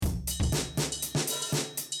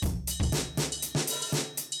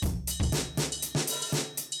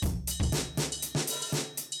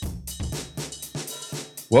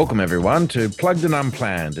Welcome everyone to Plugged and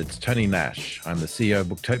Unplanned. It's Tony Nash. I'm the CEO of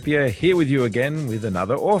Booktopia, here with you again with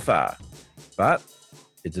another author. But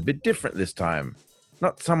it's a bit different this time.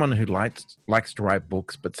 Not someone who likes to write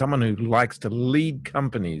books, but someone who likes to lead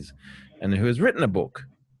companies and who has written a book.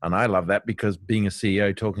 And I love that because being a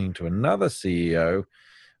CEO talking to another CEO,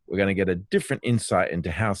 we're going to get a different insight into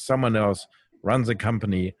how someone else runs a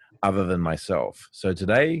company other than myself. So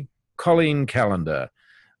today, Colleen Callender,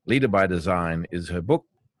 Leader by Design, is her book,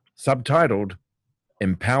 subtitled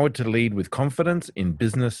Empowered to Lead with Confidence in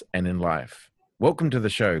Business and in Life. Welcome to the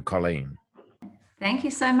show, Colleen. Thank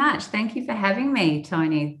you so much. Thank you for having me,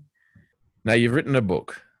 Tony. Now, you've written a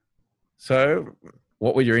book. So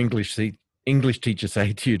what would your English teacher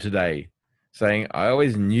say to you today? Saying, I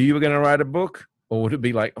always knew you were going to write a book? Or would it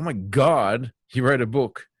be like, oh my God, you wrote a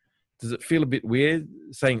book? Does it feel a bit weird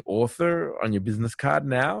saying author on your business card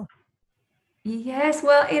now? Yes,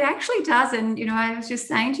 well, it actually does. And, I was just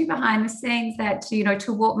saying to you behind the scenes that,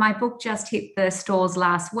 my book just hit the stores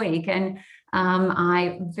last week. And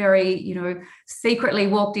I very, secretly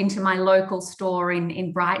walked into my local store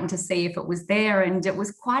in Brighton to see if it was there. And it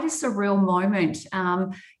was quite a surreal moment,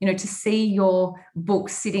 to see your book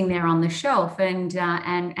sitting there on the shelf and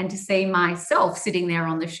to see myself sitting there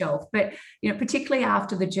on the shelf. But, particularly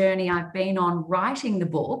after the journey I've been on writing the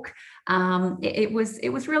book, it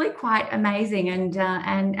was really quite amazing.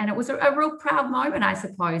 And it was a real proud moment, I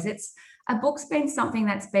suppose. A book's been something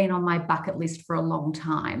that's been on my bucket list for a long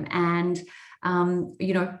time. And,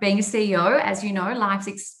 being a CEO, as you know, life's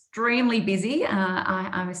extremely busy.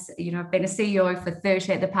 I've been a CEO for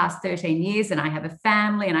the past 13 years, and I have a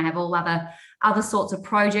family and I have all other sorts of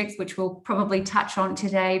projects, which we'll probably touch on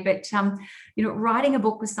today. But, writing a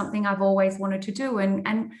book was something I've always wanted to do.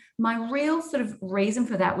 And my real sort of reason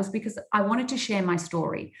for that was because I wanted to share my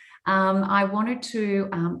story. I wanted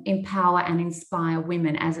to empower and inspire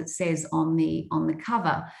women, as it says on the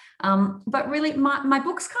cover. But really, my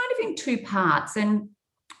book's kind of in two parts. And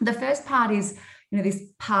the first part is, this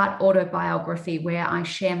part autobiography where I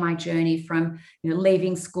share my journey from,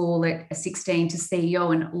 leaving school at 16 to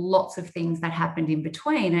CEO and lots of things that happened in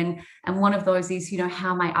between. And one of those is,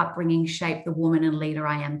 how my upbringing shaped the woman and leader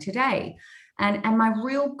I am today. And my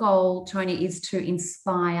real goal, Tony, is to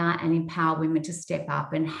inspire and empower women to step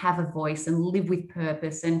up and have a voice and live with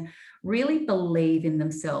purpose and really believe in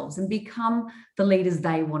themselves and become the leaders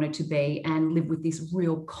they wanted to be and live with this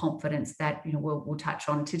real confidence that, we'll touch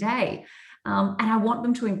on today. And I want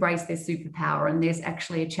them to embrace their superpower. And there's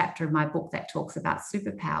actually a chapter in my book that talks about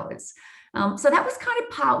superpowers. So that was kind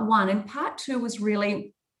of part one. And part two was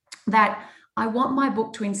really that I want my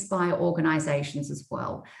book to inspire organizations as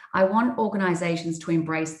well. I want organizations to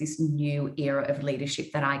embrace this new era of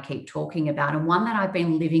leadership that I keep talking about, and one that I've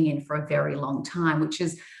been living in for a very long time, which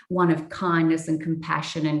is one of kindness and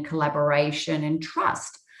compassion and collaboration and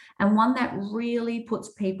trust, and one that really puts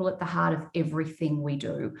people at the heart of everything we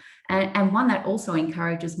do, and one that also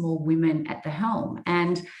encourages more women at the helm.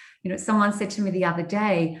 And, someone said to me the other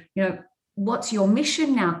day, what's your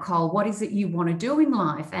mission now, Cole? What is it you want to do in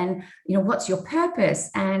life? And, what's your purpose?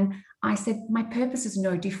 And I said, my purpose is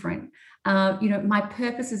no different. My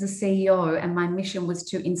purpose as a CEO and my mission was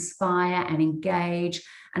to inspire and engage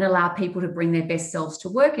and allow people to bring their best selves to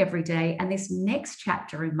work every day. And this next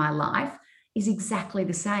chapter in my life is exactly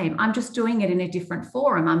the same. I'm just doing it in a different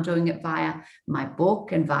forum. I'm doing it via my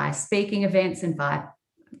book and via speaking events and via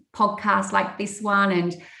podcasts like this one.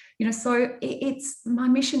 And so it's my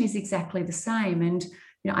mission is exactly the same. And,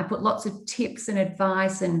 I put lots of tips and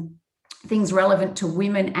advice and things relevant to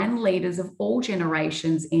women and leaders of all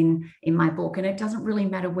generations in my book. And it doesn't really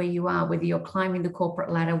matter where you are, whether you're climbing the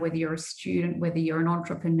corporate ladder, whether you're a student, whether you're an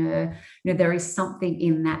entrepreneur, there is something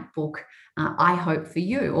in that book, I hope, for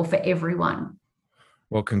you or for everyone.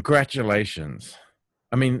 Well, congratulations.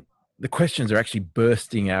 I mean, the questions are actually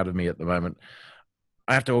bursting out of me at the moment.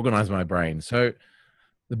 I have to organize my brain. So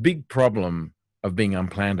the big problem of being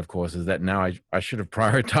unplanned, of course, is that now I should have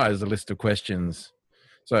prioritized a list of questions.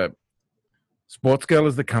 So Sports Girl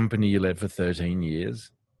is the company you led for 13 years.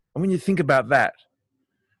 And when you think about that,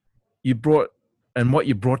 what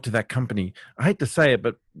you brought to that company, I hate to say it,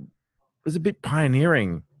 but it was a bit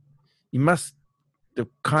pioneering. You must have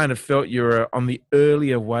kind of felt you were on the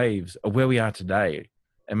earlier waves of where we are today.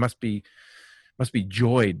 And must be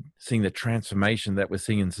joyed seeing the transformation that we're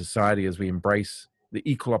seeing in society as we embrace the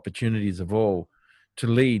equal opportunities of all to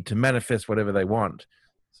lead, to manifest whatever they want.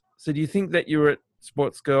 So do you think that you were at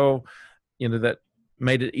Sports Girl, that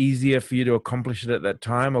made it easier for you to accomplish it at that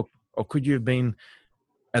time? Or could you have been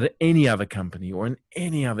at any other company or in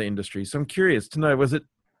any other industry? So I'm curious to know, was it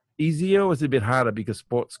easier or was it a bit harder because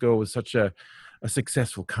Sports Girl was such a a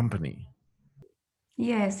successful company?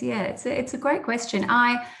 Yes, yeah, it's a great question.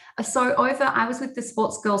 I was with the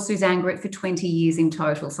Sports Girl Suzanne Group for 20 years in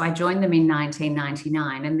total. So I joined them in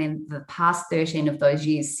 1999, and then the past 13 of those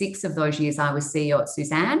years, 6 of those years, I was CEO at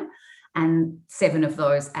Suzanne, and 7 of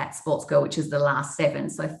those at Sports Girl, which is the last 7,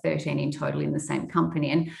 so 13 in total in the same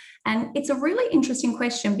company. And it's a really interesting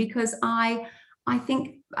question because I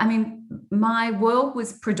think, I mean, my world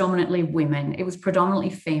was predominantly women. It was predominantly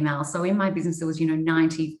female. So in my business, it was,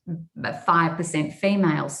 95%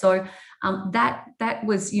 female. So that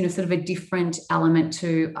was, sort of a different element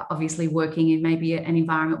to obviously working in maybe an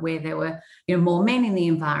environment where there were, more men in the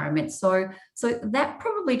environment. So that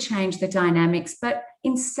probably changed the dynamics. But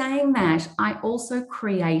in saying that, I also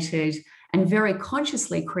created and very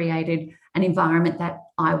consciously created an environment that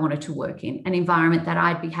I wanted to work in, an environment that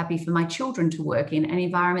I'd be happy for my children to work in, an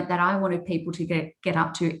environment that I wanted people to get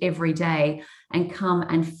up to every day and come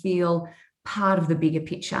and feel part of the bigger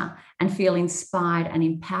picture and feel inspired and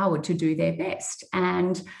empowered to do their best.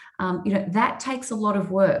 And, that takes a lot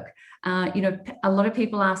of work. A lot of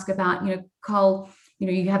people ask about, Cole,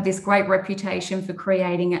 you have this great reputation for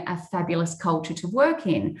creating a fabulous culture to work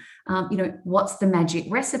in. What's the magic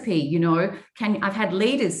recipe? I've had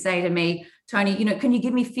leaders say to me, Tony, can you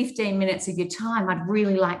give me 15 minutes of your time? I'd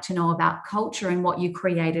really like to know about culture and what you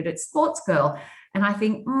created at Sports Girl. And I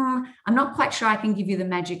think, I'm not quite sure I can give you the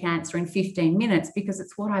magic answer in 15 minutes because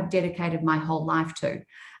it's what I've dedicated my whole life to.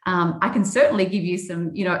 I can certainly give you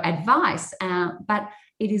some, advice, but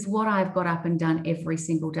it is what I've got up and done every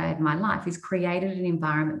single day of my life, is created an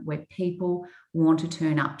environment where people want to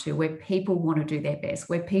turn up to, where people want to do their best,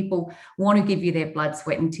 where people want to give you their blood,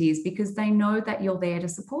 sweat, and tears because they know that you're there to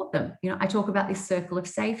support them. I talk about this circle of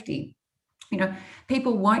safety.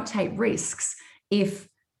 People won't take risks if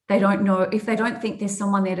they don't think there's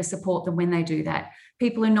someone there to support them when they do that.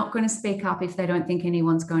 People are not going to speak up if they don't think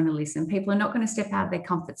anyone's going to listen. People are not going to step out of their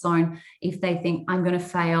comfort zone if they think I'm going to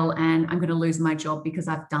fail and I'm going to lose my job because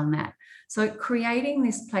I've done that. So creating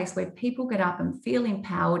this place where people get up and feel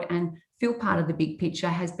empowered and feel part of the big picture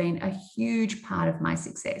has been a huge part of my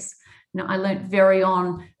success. I learned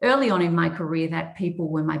early on in my career that people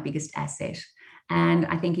were my biggest asset. And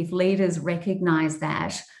I think if leaders recognize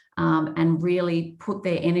that, and really put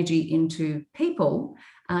their energy into people.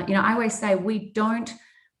 I always say we don't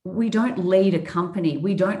lead a company,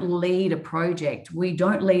 we don't lead a project, we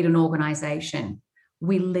don't lead an organization,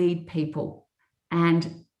 we lead people.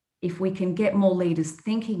 And if we can get more leaders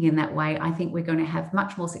thinking in that way, I think we're going to have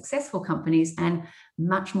much more successful companies and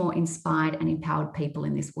much more inspired and empowered people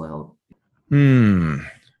in this world. I'm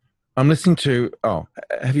listening to,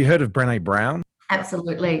 have you heard of Brené Brown?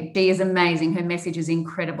 Absolutely. She is amazing. Her message is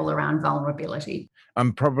incredible around vulnerability.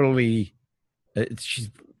 She's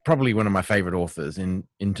probably one of my favorite authors in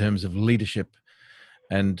terms of leadership,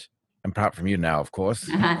 and apart from you now, of course,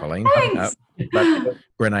 Colleen. Thanks. But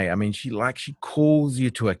Brené, she calls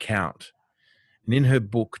you to account. And in her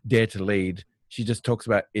book, Dare to Lead, she just talks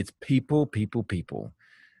about it's people, people, people.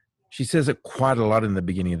 She says it quite a lot in the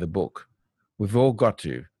beginning of the book. We've all got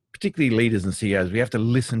to, particularly leaders and CEOs, we have to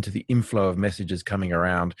listen to the inflow of messages coming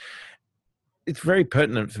around. It's very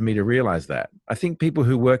pertinent for me to realize that. I think people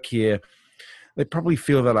who work here, they probably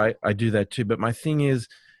feel that I do that too. But my thing is,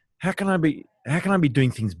 how can I be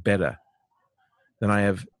doing things better than I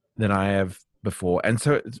have before? And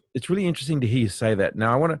so it's really interesting to hear you say that.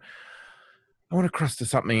 Now I want to cross to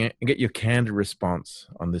something and get your candid response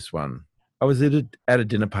on this one. I was at a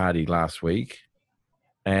dinner party last week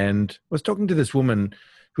and was talking to this woman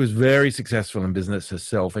who was very successful in business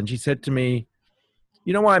herself. And she said to me,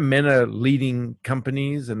 you know why men are leading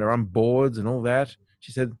companies and they're on boards and all that?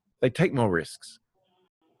 She said, they take more risks.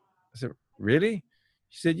 I said, really?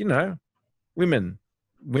 She said, women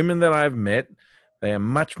that I've met, they are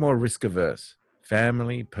much more risk averse.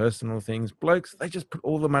 Family, personal things. Blokes, they just put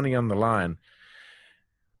all the money on the line.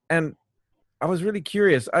 And I was really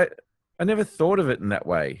curious. I never thought of it in that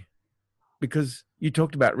way because you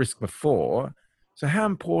talked about risk before. So how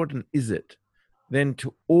important is it then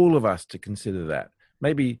to all of us to consider that?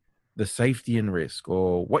 Maybe the safety and risk,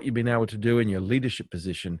 or what you've been able to do in your leadership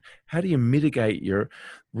position. How do you mitigate your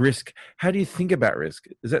risk? How do you think about risk?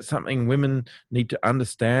 Is that something women need to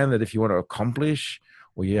understand, that if you want to accomplish,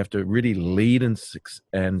 or you have to really lead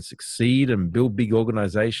and succeed and build big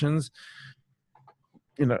organizations,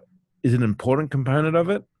 is it an important component of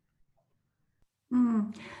it?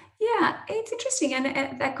 Yeah, it's interesting.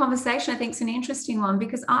 And that conversation, I think, is an interesting one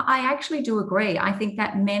because I actually do agree. I think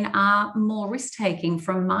that men are more risk-taking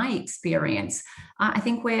from my experience. I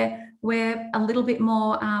think we're a little bit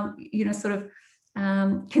more, sort of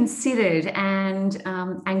considered and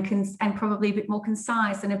probably a bit more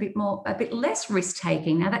concise and a bit less risk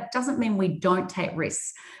taking. Now, that doesn't mean we don't take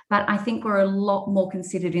risks, but I think we're a lot more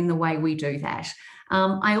considered in the way we do that.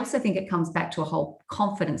 I also think it comes back to a whole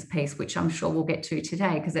confidence piece, which I'm sure we'll get to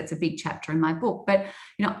today because it's a big chapter in my book. But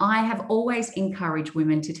I have always encouraged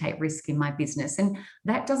women to take risk in my business, and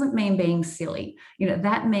that doesn't mean being silly.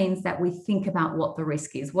 That means that we think about what the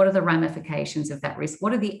risk is. What are the ramifications of that risk?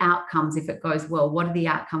 What are the outcomes if it goes well? What are the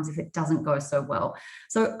outcomes if it doesn't go so well?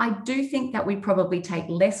 So I do think that we probably take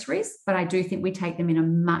less risk, but I do think we take them in a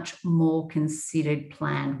much more considered,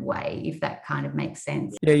 planned way, if that kind of makes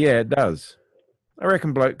sense. Yeah, it does. I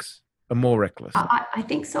reckon blokes are more reckless. I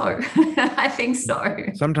think so. I think so.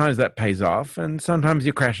 Sometimes that pays off, and sometimes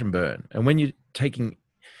you crash and burn. And when you're taking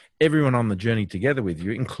everyone on the journey together with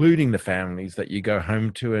you, including the families that you go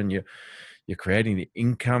home to, and you're creating the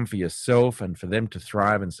income for yourself and for them to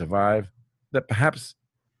thrive and survive, that perhaps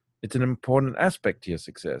it's an important aspect to your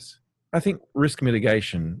success. I think risk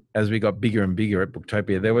mitigation, as we got bigger and bigger at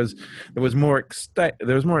Booktopia, there was more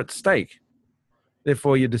at stake.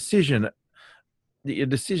 Therefore, your decisions,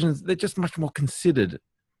 they're just much more considered.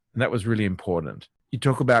 And that was really important. You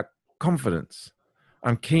talk about confidence.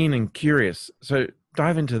 I'm keen and curious. So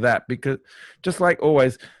dive into that, because just like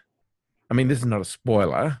always, I mean, this is not a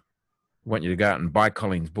spoiler. I want you to go out and buy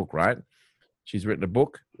Colleen's book, right? She's written a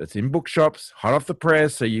book that's in bookshops, hot off the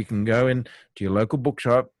press, so you can go in to your local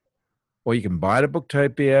bookshop, or you can buy it at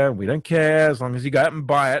Booktopia. We don't care as long as you go out and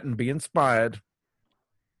buy it and be inspired.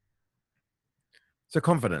 So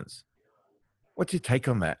confidence. What's your take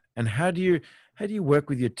on that? And how do you work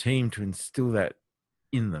with your team to instill that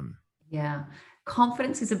in them? Yeah,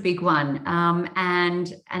 confidence is a big one.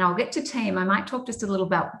 And I'll get to team. I might talk just a little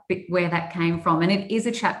about where that came from. And it is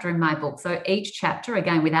a chapter in my book. So each chapter,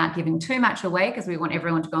 again, without giving too much away, because we want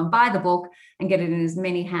everyone to go and buy the book and get it in as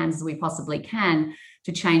many hands as we possibly can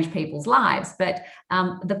to change people's lives. But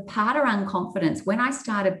the part around confidence, when I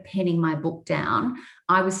started penning my book down,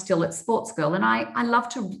 I was still at Sports Girl, and I love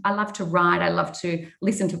to write. I love to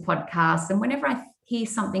listen to podcasts, and whenever I hear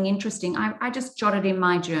something interesting, I just jot it in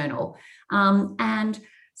my journal. And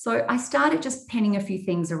so I started just penning a few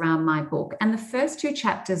things around my book. And the first two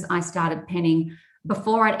chapters I started penning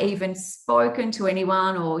before I'd even spoken to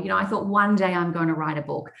anyone, or, I thought one day I'm going to write a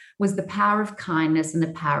book, was the power of kindness and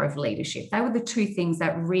the power of leadership. They were the two things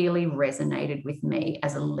that really resonated with me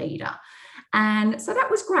as a leader. And so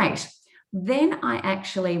that was great. Then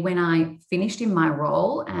when I finished in my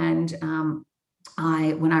role, and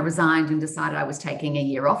when I resigned and decided I was taking a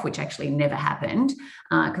year off, which actually never happened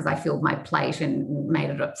because I filled my plate and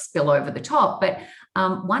made it spill over the top. But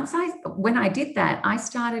when I did that, I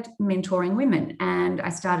started mentoring women, and I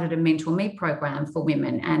started a Mentor Me program for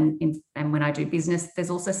women. And when I do business, there's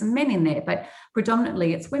also some men in there, but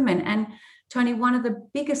predominantly it's women. And Tony, one of the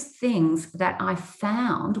biggest things that I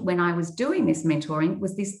found when I was doing this mentoring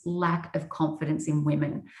was this lack of confidence in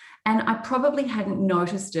women. And I probably hadn't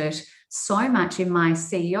noticed it so much in my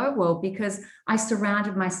CEO world because I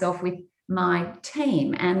surrounded myself with my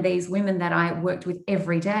team and these women that I worked with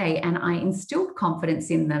every day, and I instilled confidence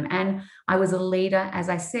in them. And I was a leader, as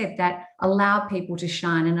I said, that allowed people to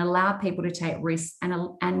shine and allowed people to take risks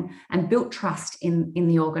and built trust in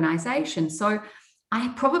the organization. So I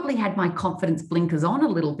probably had my confidence blinkers on a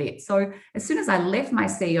little bit. So as soon as I left my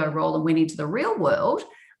CEO role and went into the real world,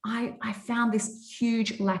 I found this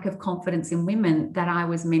huge lack of confidence in women that I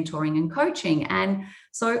was mentoring and coaching. And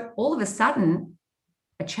so all of a sudden,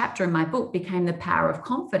 a chapter in my book became the power of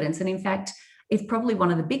confidence. And in fact, it's probably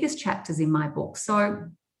one of the biggest chapters in my book. So,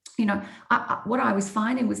 what I was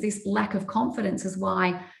finding was this lack of confidence is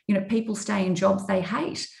why, people stay in jobs they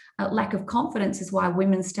hate. Lack of confidence is why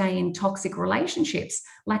women stay in toxic relationships.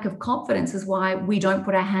 Lack of confidence is why we don't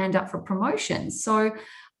put our hand up for promotions. So,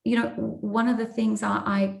 one of the things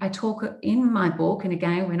I talk in my book, and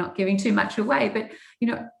again, we're not giving too much away, but,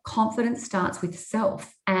 confidence starts with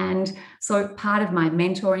self. And so part of my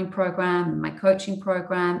mentoring program, my coaching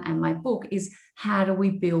program, and my book is how do we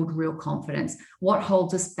build real confidence? What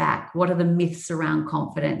holds us back? What are the myths around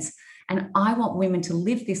confidence? And I want women to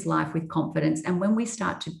live this life with confidence. And when we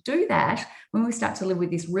start to do that, when we start to live with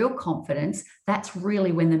this real confidence, that's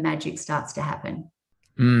really when the magic starts to happen.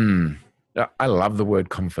 I love the word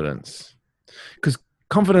confidence, because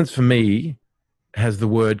confidence for me has the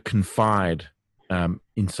word confide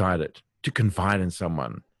inside it, to confide in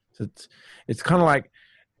someone. So it's kind of like,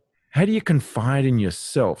 how do you confide in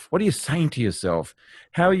yourself? What are you saying to yourself?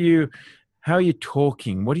 How are you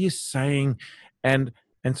talking? What are you saying? And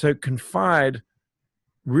so confide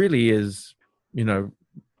really is,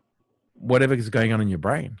 whatever is going on in your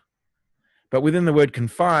brain. But within the word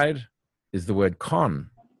confide is the word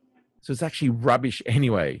con. So it's actually rubbish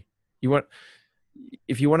anyway.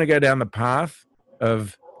 If you want to go down the path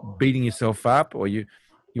of beating yourself up, or you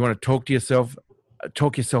want to talk yourself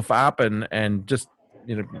up and just,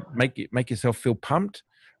 make yourself feel pumped,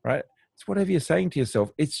 right? It's whatever you're saying to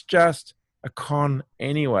yourself. It's just a con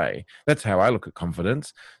anyway. That's how I look at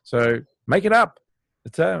confidence. So make it up.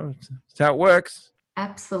 It's how it works.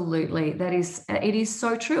 Absolutely. It is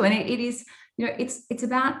so true. And it is, it's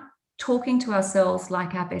about talking to ourselves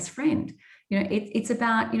like our best friend. It's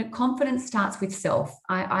about, confidence starts with self.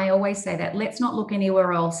 I always say that let's not look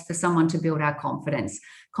anywhere else for someone to build our confidence.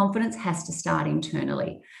 Confidence has to start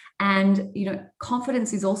internally. And,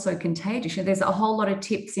 confidence is also contagious. There's a whole lot of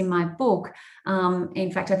tips in my book.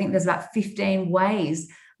 In fact, I think there's about 15 ways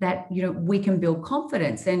that, we can build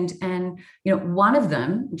confidence. And one of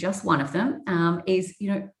them, is,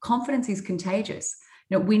 confidence is contagious.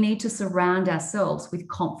 We need to surround ourselves with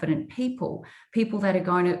confident people that are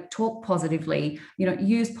going to talk positively,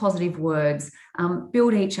 use positive words,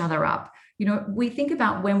 build each other up. We think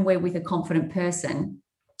about when we're with a confident person,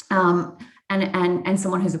 and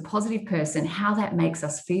someone who's a positive person, how that makes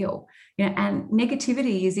us feel. And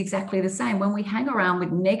negativity is exactly the same. When we hang around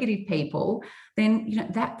with negative people, then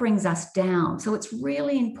that brings us down. So it's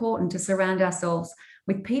really important to surround ourselves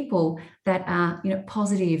with people that are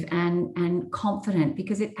positive and confident,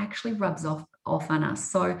 because it actually rubs off on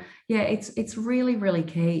us. So yeah, it's really, really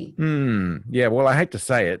key. Yeah, well, I hate to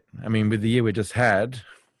say it. I mean, with the year we just had,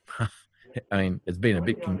 it's been a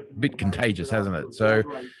bit contagious, hasn't it? So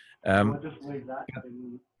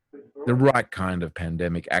the right kind of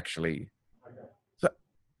pandemic, actually. So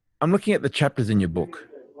I'm looking at the chapters in your book,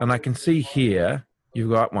 and I can see here you've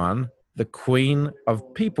got one, the queen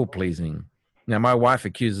of people pleasing. Now, my wife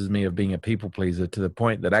accuses me of being a people pleaser to the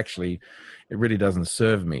point that actually it really doesn't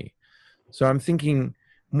serve me. So I'm thinking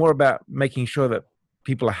more about making sure that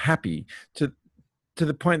people are happy to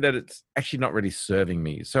the point that it's actually not really serving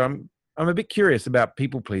me. So I'm a bit curious about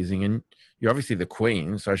people pleasing, and you're obviously the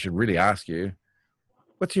queen, so I should really ask you,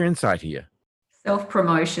 what's your insight here?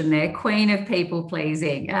 Self-promotion there, queen of people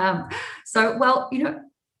pleasing.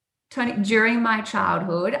 Tony, during my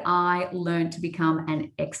childhood, I learned to become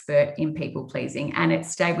an expert in people pleasing, and it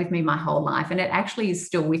stayed with me my whole life. And it actually is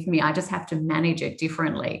still with me. I just have to manage it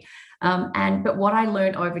differently. But what I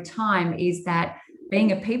learned over time is that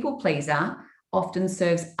being a people pleaser often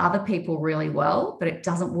serves other people really well, but it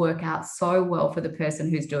doesn't work out so well for the person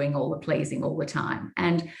who's doing all the pleasing all the time.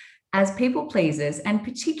 And as people pleasers, and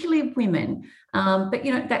particularly women, but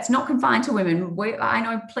that's not confined to women. I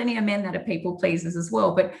know plenty of men that are people pleasers as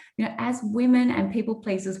well. But as women and people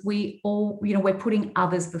pleasers, we all, we're putting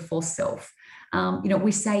others before self.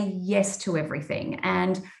 We say yes to everything,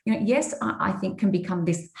 and yes, I think can become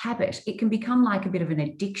this habit. It can become like a bit of an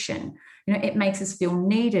addiction. It makes us feel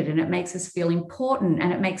needed, and it makes us feel important,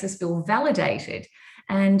 and it makes us feel validated.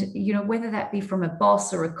 And whether that be from a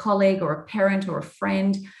boss or a colleague or a parent or a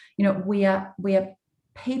friend, we are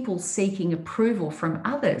people seeking approval from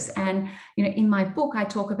others. And in my book, I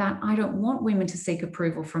talk about, I don't want women to seek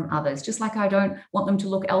approval from others, just like I don't want them to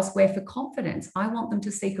look elsewhere for confidence. I want them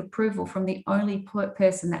to seek approval from the only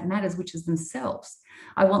person that matters, which is themselves.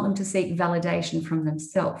 I want them to seek validation from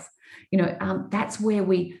themselves. That's where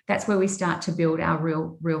we start to build our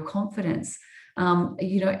real confidence.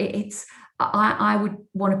 I would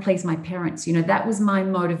want to please my parents. That was my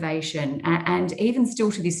motivation. And even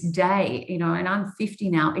still to this day, and I'm 50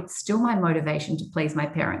 now, it's still my motivation to please my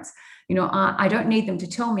parents. I don't need them to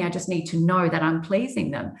tell me, I just need to know that I'm pleasing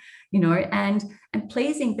them, and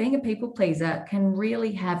pleasing, being a people pleaser can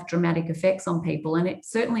really have dramatic effects on people. And it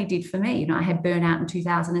certainly did for me. I had burnout in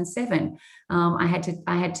 2007. I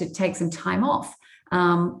had to take some time off.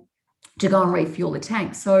 To go and refuel the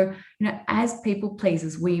tank. So, as people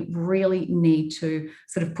pleasers, we really need to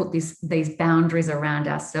sort of put these boundaries around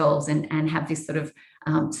ourselves and have this sort of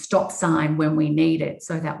stop sign when we need it,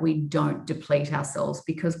 so that we don't deplete ourselves,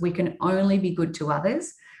 because we can only be good to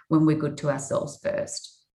others when we're good to ourselves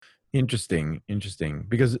first. Interesting.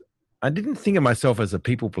 Because I didn't think of myself as a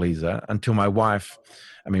people pleaser until my wife,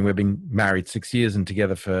 we've been married 6 years and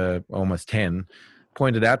together for almost 10,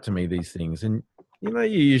 pointed out to me these things. And you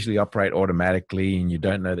usually operate automatically and you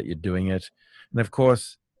don't know that you're doing it. And of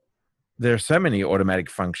course, there are so many automatic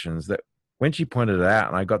functions that when she pointed it out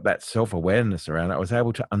and I got that self-awareness around it, I was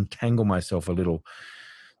able to untangle myself a little.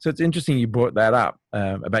 So it's interesting you brought that up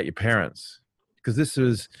about your parents, because this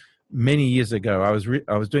was many years ago. I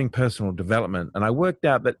was doing personal development, and I worked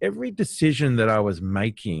out that every decision that I was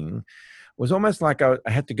making was almost like I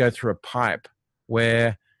had to go through a pipe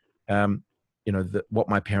where what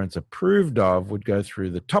my parents approved of would go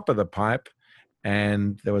through the top of the pipe,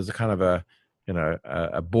 and there was a kind of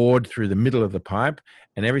a board through the middle of the pipe,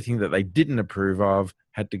 and everything that they didn't approve of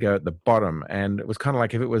had to go at the bottom. And it was kind of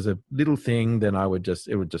like, if it was a little thing, then it would just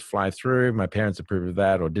fly through. My parents approved of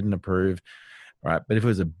that or didn't approve, right? But if it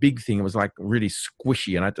was a big thing, it was like really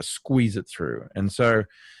squishy, and I had to squeeze it through. And so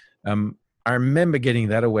I remember getting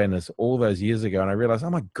that awareness all those years ago, and I realized, oh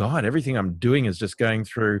my God, everything I'm doing is just going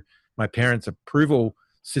through my parents' approval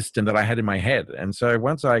system that I had in my head. And so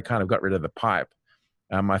once I kind of got rid of the pipe,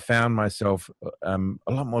 I found myself a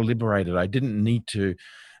lot more liberated. I didn't need to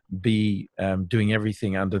be doing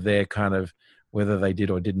everything under their kind of whether they did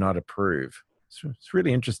or did not approve. It's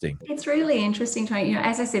really interesting. It's really interesting, Tony.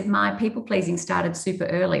 As I said, my people pleasing started super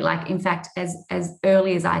early. Like, in fact, as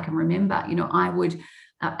early as I can remember, I would,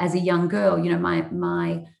 as a young girl,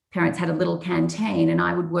 my parents had a little canteen, and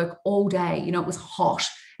I would work all day. It was hot.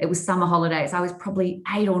 It was summer holidays. I was probably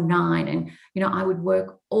 8 or 9, and I would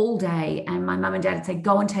work all day, and my mum and dad would say,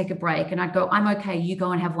 go and take a break, and I'd go, I'm okay, you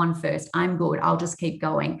go and have one first, I'm good, I'll just keep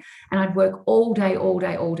going. And I'd work all day,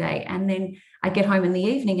 and then I'd get home in the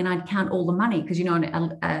evening and I'd count all the money, because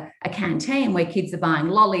a canteen where kids are buying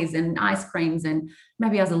lollies and ice creams, and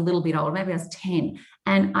maybe I was a little bit older, maybe I was 10,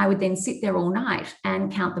 and I would then sit there all night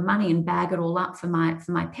and count the money and bag it all up for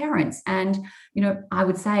my parents. And I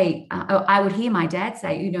would say, I would hear my dad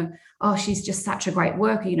say, oh, she's just such a great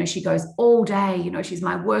worker, she goes all day, she's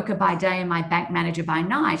my worker by day and my bank manager by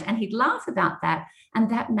night. And he'd laugh about that. And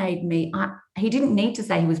that made me, he didn't need to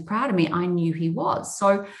say he was proud of me. I knew he was.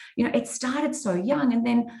 So, it started so young. And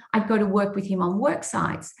then I'd go to work with him on work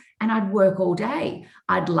sites, and I'd work all day.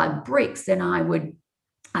 I'd lug bricks, and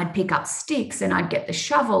I'd pick up sticks, and I'd get the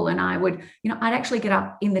shovel, and I would, I'd actually get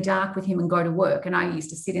up in the dark with him and go to work. And I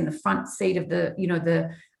used to sit in the front seat of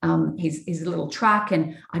his little truck,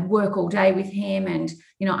 and I'd work all day with him. And,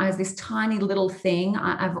 I was this tiny little thing.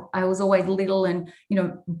 I was always little, and,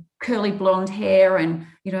 curly blonde hair, and,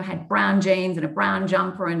 had brown jeans and a brown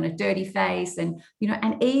jumper and a dirty face. And,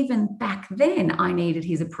 and even back then I needed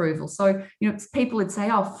his approval. So, people would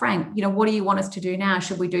say, oh, Frank, what do you want us to do now?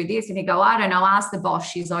 Should we do this? And he'd go, I don't know, ask the boss,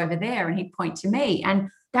 she's over there. And he'd point to me.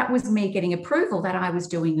 And that was me getting approval that I was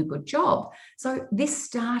doing a good job. So this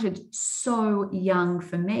started so young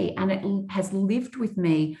for me, and it has lived with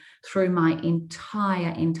me through my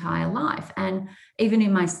entire life. And even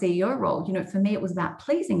in my CEO role, for me, it was about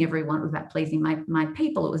pleasing everyone. It was about pleasing my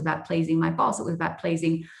people. It was about pleasing my boss. It was about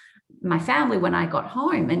pleasing my family when I got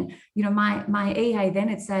home. And, my EA then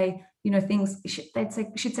would say, things,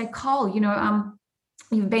 she'd say, Cole,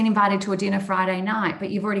 you've been invited to a dinner Friday night, but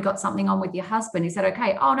you've already got something on with your husband. Is that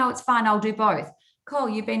okay? Oh, no, it's fine. I'll do both. Cole,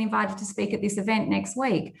 you've been invited to speak at this event next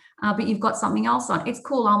week, but you've got something else on. It's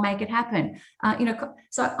cool. I'll make it happen.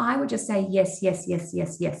 So I would just say yes, yes, yes,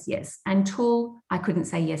 yes, yes, yes, until I couldn't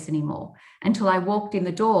say yes anymore, until I walked in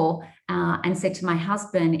the door and said to my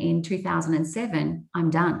husband in 2007, I'm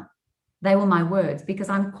done. They were my words, because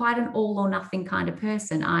I'm quite an all or nothing kind of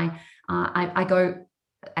person. I go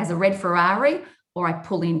as a red Ferrari, or I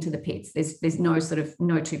pull into the pits. There's no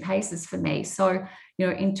two paces for me. So,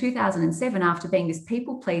 in 2007, after being this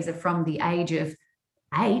people pleaser from the age of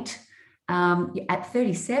 8, at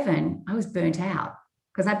 37, I was burnt out,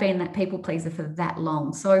 because I've been that people pleaser for that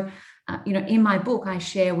long. So, in my book, I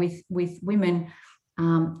share with women,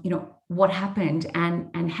 what happened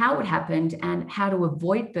and how it happened and how to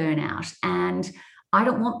avoid burnout. And I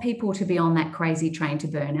don't want people to be on that crazy train to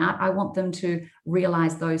burnout. I want them to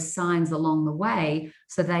realize those signs along the way,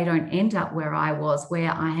 so they don't end up where I was, where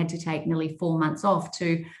I had to take nearly 4 months off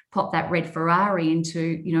to pop that red Ferrari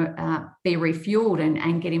into, be refueled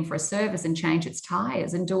and get in for a service and change its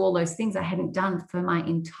tires and do all those things I hadn't done for my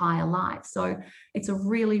entire life. So it's a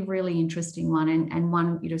really, really interesting one, and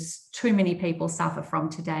one, too many people suffer from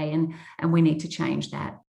today, and we need to change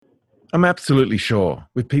that. I'm absolutely sure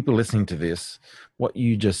with people listening to this, what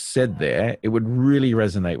you just said there, it would really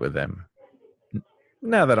resonate with them.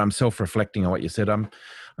 Now that I'm self-reflecting on what you said, I'm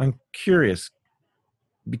curious,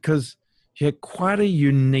 because you had quite a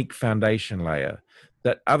unique foundation layer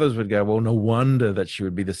that others would go, well, no wonder that she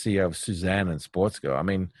would be the CEO of Suzanne and Sportsgirl. I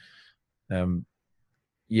mean,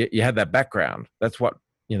 you had that background. That's what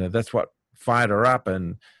fired her up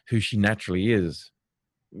and who she naturally is.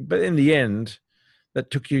 But in the end, that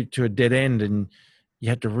took you to a dead end, and you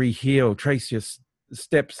had to reheal, trace your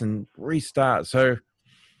steps and restart. So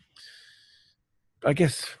I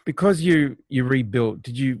guess because you rebuilt,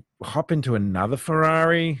 did you hop into another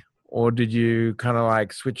Ferrari, or did you kind of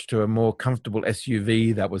like switch to a more comfortable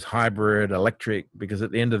SUV that was hybrid electric? Because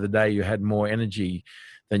at the end of the day, you had more energy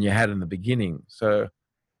than you had in the beginning. So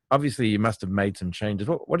obviously you must have made some changes.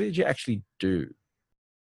 What did you actually do?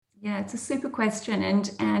 Yeah, it's a super question,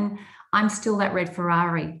 and I'm still that red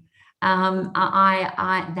Ferrari.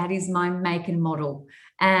 That is my make and model,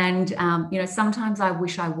 and sometimes I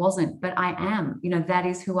wish I wasn't, but I am. That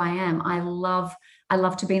is who I am. I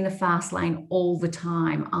love to be in the fast lane all the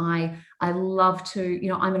time. I love to.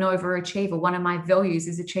 I'm an overachiever. One of my values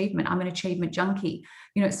is achievement. I'm an achievement junkie.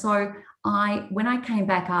 So when I came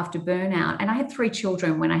back after burnout, and I had 3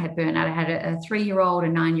 children when I had burnout. I had a 3-year-old, a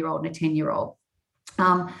 9-year-old, and a 10-year-old.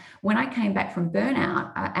 When I came back from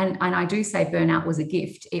burnout, and I do say burnout was a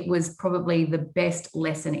gift, it was probably the best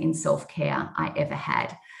lesson in self-care I ever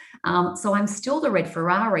had. So I'm still the red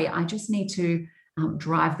Ferrari. I just need to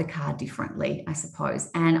drive the car differently, I suppose.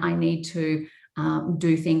 And I need to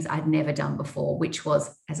do things I'd never done before, which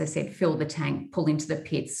was, as I said, fill the tank, pull into the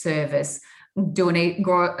pit, service, do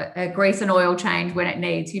a grease and oil change when it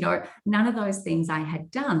needs. None of those things I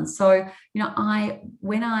had done. So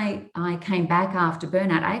when I came back after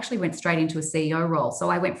burnout, I actually went straight into a CEO role. So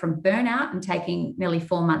I went from burnout and taking nearly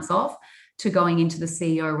 4 months off to going into the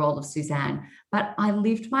CEO role of Suzanne. But I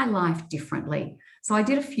lived my life differently. So I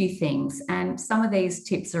did a few things, and some of these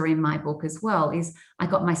tips are in my book as well. Is I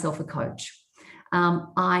got myself a coach.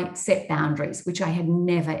 I set boundaries, which I had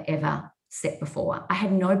never, ever set before. I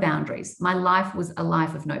had no boundaries. My life was a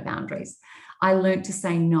life of no boundaries. I learned to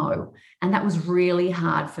say no, and that was really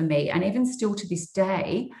hard for me. And even still to this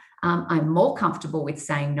day, I'm more comfortable with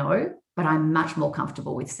saying no, but I'm much more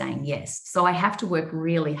comfortable with saying yes. So I have to work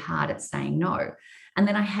really hard at saying no. And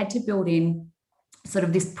then I had to build in sort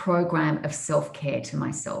of this program of self-care to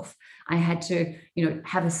myself. I had to,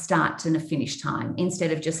 have a start and a finish time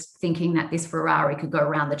instead of just thinking that this Ferrari could go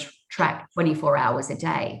around the track 24 hours a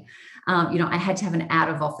day. I had to have an out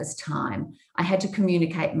of office time. I had to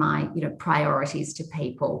communicate my, priorities to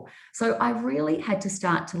people. So I really had to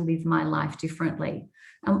start to live my life differently.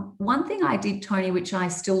 One thing I did, Tony, which I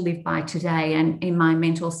still live by today, and in my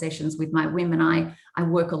mentor sessions with my women, I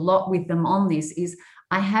work a lot with them on this, is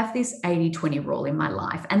I have this 80-20 rule in my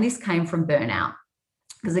life. And this came from burnout.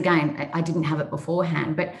 Because again, I didn't have it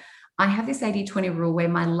beforehand, but I have this 80-20 rule where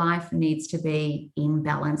my life needs to be in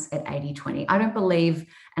balance at 80-20. I don't believe,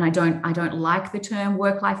 and I don't like the term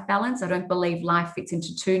work-life balance. I don't believe life fits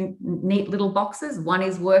into 2 neat little boxes. One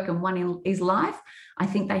is work and one is life. I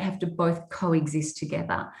think they have to both coexist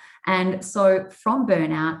together. And so from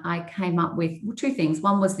burnout, I came up with 2 things.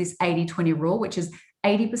 One was this 80-20 rule, which is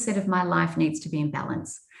 80% of my life needs to be in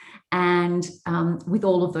balance. And with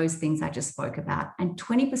all of those things I just spoke about, and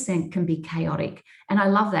 20% can be chaotic. And I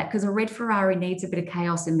love that, because a red Ferrari needs a bit of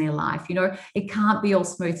chaos in their life. It can't be all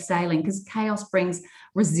smooth sailing, because chaos brings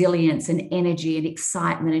resilience and energy and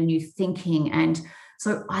excitement and new thinking. And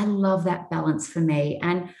so I love that balance for me.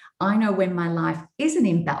 And I know when my life isn't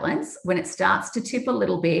in balance, when it starts to tip a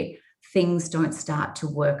little bit, things don't start to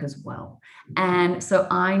work as well. And so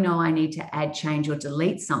I know I need to add, change, or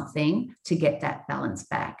delete something to get that balance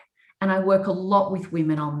back. And I work a lot with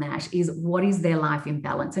women on that, is what is their life in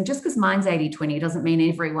balance? And just because mine's 80-20 doesn't mean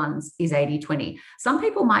everyone's is 80-20. Some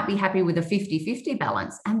people might be happy with a 50-50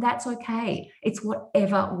 balance, and that's okay. It's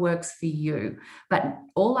whatever works for you. But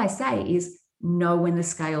all I say is know when the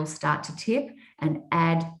scales start to tip and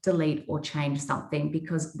add, delete, or change something,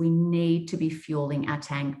 because we need to be fueling our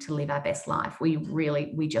tank to live our best life.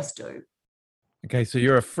 We just do. Okay, so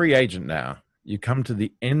you're a free agent now. You come to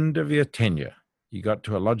the end of your tenure. You got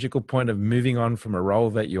to a logical point of moving on from a role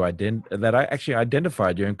that that I actually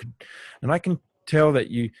identified you, and I can tell that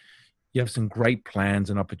you have some great plans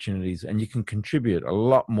and opportunities, and you can contribute a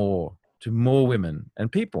lot more to more women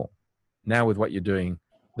and people now with what you're doing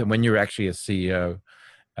than when you were actually a CEO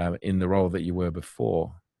in the role that you were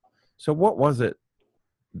before. So what was it,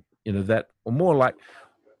 that, or more like,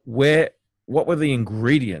 what were the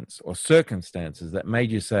ingredients or circumstances that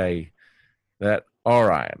made you say that, all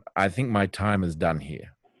right, I think my time is done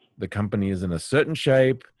here. The company is in a certain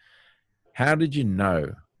shape. How did you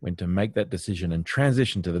know when to make that decision and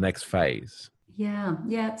transition to the next phase? Yeah,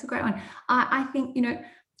 it's a great one. I think,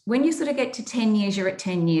 when you sort of get to 10 years, you're at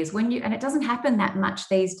 10 years. And it doesn't happen that much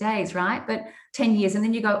these days, right? But 10 years, and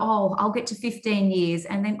then you go, oh, I'll get to 15 years.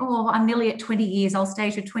 And then, oh, I'm nearly at 20 years. I'll stay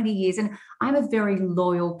for 20 years. And I'm a very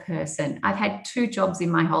loyal person. I've had 2 jobs in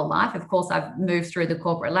my whole life. Of course, I've moved through the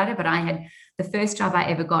corporate ladder, but I had the first job I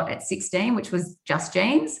ever got at 16, which was Just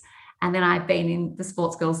Jeans. And then I've been in the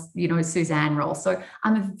Sports Girls, Suzanne role. So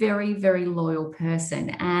I'm a very, very loyal person.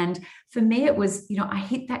 And for me, it was, I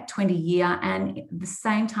hit that 20 year, and at the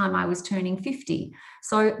same time I was turning 50.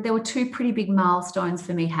 So there were 2 pretty big milestones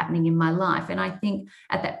for me happening in my life. And I think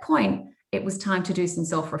at that point, it was time to do some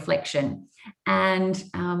self-reflection. And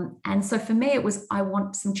so for me, it was, I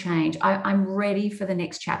want some change. I'm ready for the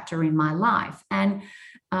next chapter in my life. And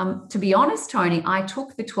to be honest, Tony, I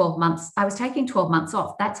took the 12 months, I was taking 12 months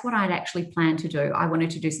off. That's what I'd actually planned to do. I wanted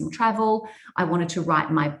to do some travel. I wanted to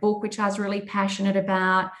write my book, which I was really passionate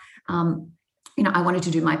about. I wanted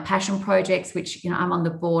to do my passion projects, which, I'm on the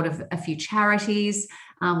board of a few charities,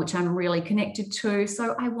 which I'm really connected to.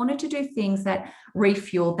 So I wanted to do things that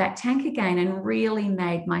refueled that tank again and really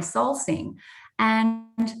made my soul sing. And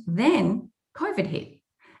then COVID hit.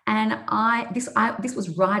 And this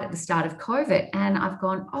was right at the start of COVID. And I've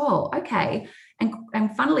gone, oh, okay.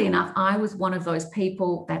 And funnily enough, I was one of those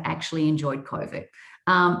people that actually enjoyed COVID.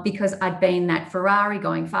 Because I'd been that Ferrari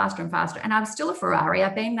going faster and faster, and I was still a Ferrari.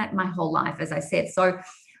 I've been that my whole life, as I said. So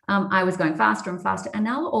I was going faster and faster, and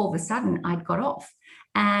now all of a sudden I'd got off,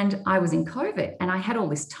 and I was in COVID, and I had all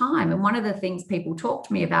this time. And one of the things people talk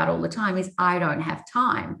to me about all the time is I don't have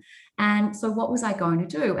time. And so what was I going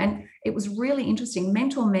to do? And it was really interesting.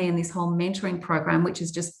 Mentor Me and this whole mentoring program, which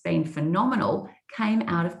has just been phenomenal, came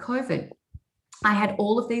out of COVID. I had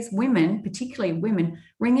all of these women, particularly women,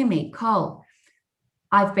 ringing me, Cole,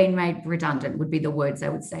 I've been made redundant, would be the words they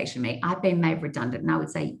would say to me. I've been made redundant. And I would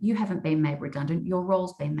say, you haven't been made redundant. Your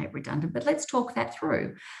role's been made redundant, but let's talk that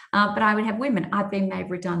through. But I would have women, I've been made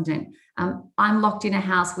redundant. I'm locked in a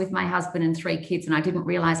house with my husband and 3 kids, and I didn't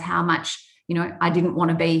realize how much, I didn't want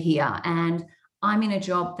to be here. And I'm in a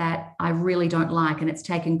job that I really don't like, and it's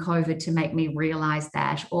taken COVID to make me realize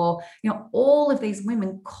that. Or, all of these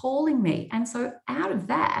women calling me. And so out of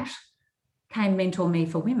that came Mentor Me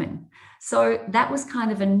for Women. So that was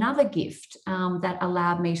kind of another gift that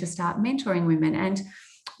allowed me to start mentoring women. And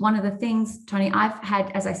one of the things, Tony, I've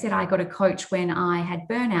had, as I said, I got a coach when I had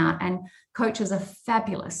burnout, and coaches are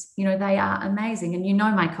fabulous. They are amazing. And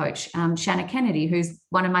my coach, Shanna Kennedy, who's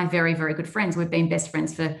one of my very, very good friends. We've been best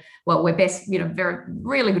friends we're best, very,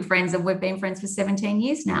 really good friends, and we've been friends for 17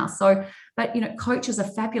 years now. So, but, coaches are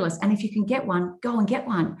fabulous. And if you can get one, go and get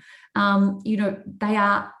one. They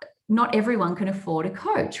are, not everyone can afford a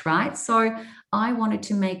coach, right? So I wanted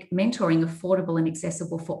to make mentoring affordable and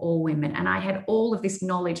accessible for all women. And I had all of this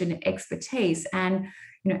knowledge and expertise. And,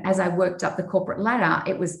 as I worked up the corporate ladder,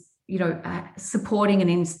 it was, supporting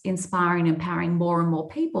and inspiring, empowering more and more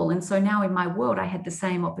people. And so now in my world, I had the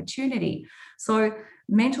same opportunity. So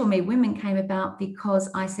Mentor Me Women came about because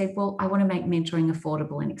I said, well, I want to make mentoring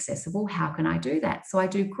affordable and accessible. How can I do that? So I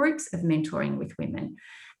do groups of mentoring with women.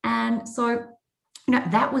 And so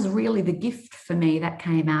that was really the gift for me that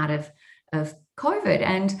came out of COVID.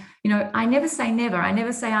 And, I never say never. I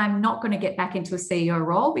never say I'm not going to get back into a CEO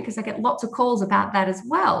role, because I get lots of calls about that as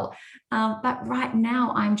well. But right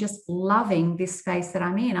now, I'm just loving this space that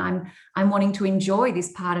I'm in. I'm wanting to enjoy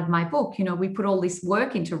this part of my book. We put all this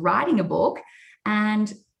work into writing a book,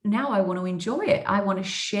 and now I want to enjoy it. I want to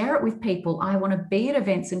share it with people. I want to be at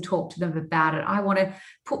events and talk to them about it. I want to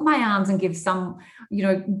put my arms and give some,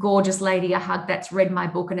 gorgeous lady a hug that's read my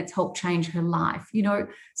book and it's helped change her life.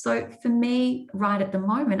 So for me, right at the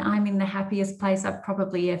moment, I'm in the happiest place I've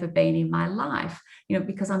probably ever been in my life,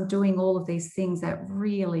 because I'm doing all of these things that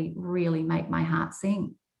really, really make my heart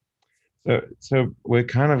sing. So we're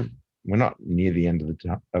not near the end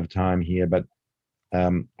of time here, but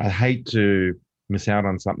I hate to miss out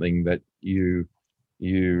on something that you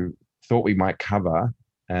thought we might cover,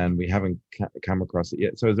 and we haven't come across it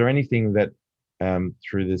yet. So is there anything that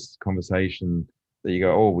through this conversation that you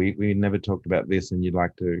go, oh, we never talked about this, and you'd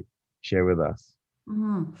like to share with us?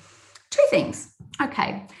 2 things.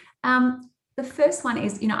 Okay. The first one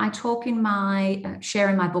is, I talk in my share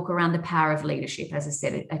in my book around the power of leadership, as I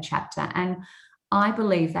said, a chapter, and I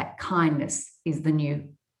believe that kindness is the new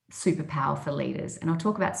superpower for leaders. And I'll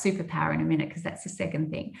talk about superpower in a minute, because that's the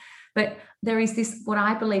second thing. But there is this, what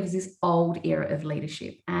I believe is this old era of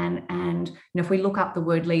leadership. And if we look up the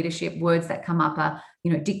word leadership, words that come up are,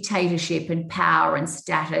 dictatorship and power and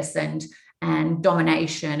status and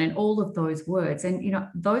domination and all of those words. And,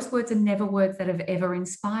 those words are never words that have ever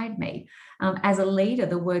inspired me. As a leader,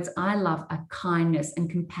 the words I love are kindness and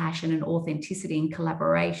compassion and authenticity and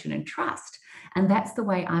collaboration and trust. And that's the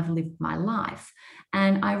way I've lived my life.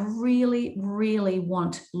 And I really, really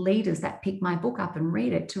want leaders that pick my book up and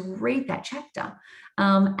read it to read that chapter,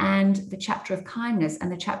 and the chapter of kindness and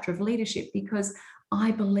the chapter of leadership, because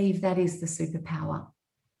I believe that is the superpower.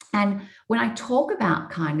 And when I talk about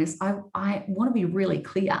kindness, I want to be really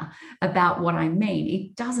clear about what I mean.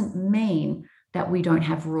 It doesn't mean that we don't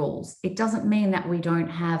have rules. It doesn't mean that we don't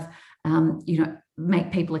have,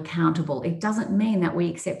 make people accountable. It doesn't mean that we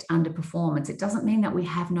accept underperformance. It doesn't mean that we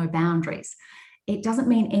have no boundaries. It doesn't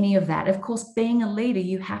mean any of that. Of course, being a leader,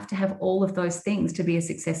 you have to have all of those things to be a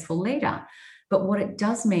successful leader. But what it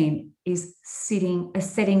does mean is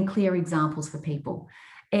setting clear examples for people,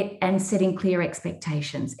 and setting clear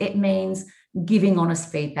expectations. It means giving honest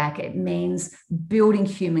feedback. It means building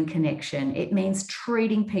human connection. It means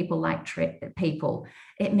treating people like people.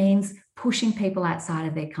 It means pushing people outside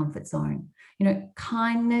of their comfort zone.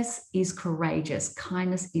 Kindness is courageous.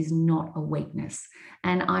 Kindness is not a weakness.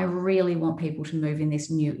 And I really want people to move in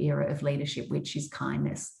this new era of leadership, which is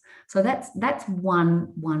kindness. So that's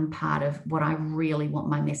one part of what I really want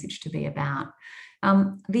my message to be about.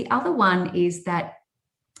 The other one is that,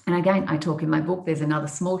 and again, I talk in my book, there's another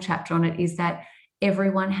small chapter on it, is that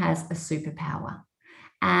everyone has a superpower.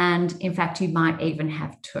 And in fact, you might even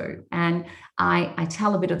have two. And I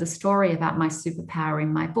tell a bit of the story about my superpower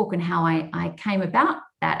in my book and how I came about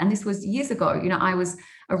that. And this was years ago. I was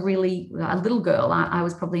a little girl. I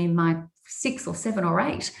was probably in my 6 or 7 or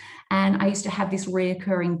 8. And I used to have this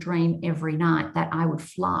reoccurring dream every night that I would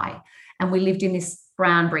fly. And we lived in this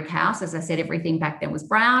brown brick house. As I said, everything back then was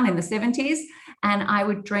brown in the 70s. And I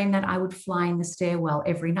would dream that I would fly in the stairwell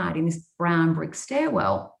every night, in this brown brick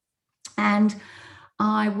stairwell. And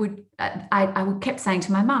I kept saying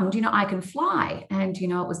to my mum, I can fly. And, it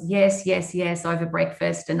was yes, yes, yes, over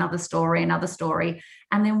breakfast, another story.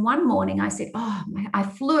 And then one morning I said, I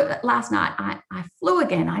flew last night. I flew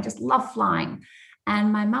again. I just love flying.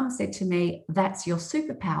 And my mum said to me, that's your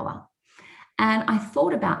superpower. And I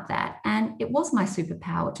thought about that, and it was my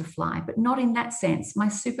superpower to fly, but not in that sense. My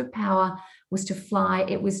superpower was to fly.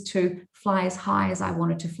 It was to fly as high as I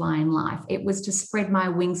wanted to fly in life. It was to spread my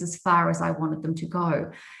wings as far as I wanted them to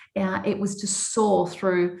go. It was to soar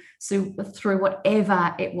through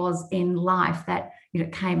whatever it was in life that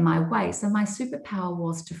came my way. So my superpower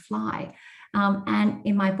was to fly. And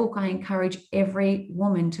in my book, I encourage every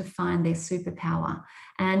woman to find their superpower.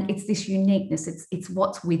 And it's this uniqueness. It's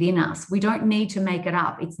what's within us. We don't need to make it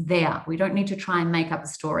up. It's there. We don't need to try and make up a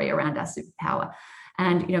story around our superpower.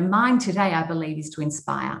 And, mine today, I believe, is to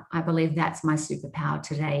inspire. I believe that's my superpower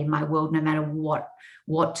today in my world, no matter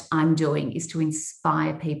what I'm doing, is to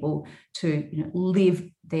inspire people to live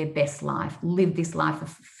their best life, live this life of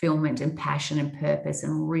fulfillment and passion and purpose,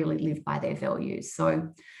 and really live by their values. So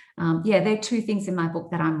there are two things in my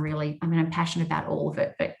book that I'm passionate about all of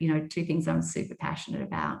it, but, two things I'm super passionate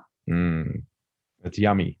about. It's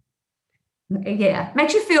yummy. Yeah.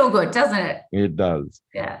 Makes you feel good, doesn't it? It does.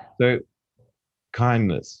 Yeah. So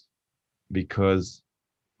kindness, because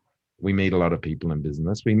we meet a lot of people in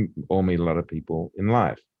business. We all meet a lot of people in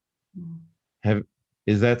life.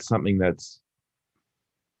 Is that something that's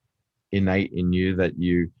innate in you, that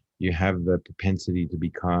you have the propensity to be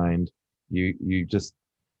kind? You just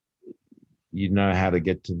know how to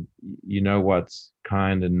get to, what's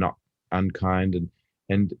kind and not unkind.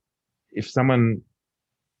 And if someone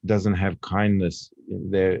doesn't have kindness,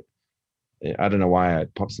 I don't know why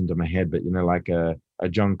it pops into my head, but, like a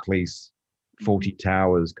John Cleese, 40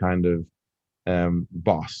 Towers kind of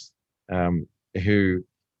boss, who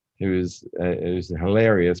is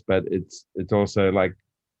hilarious, but it's also like,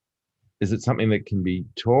 is it something that can be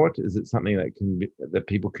taught? Is it something that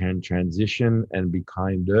people can transition and be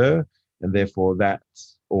kinder? And therefore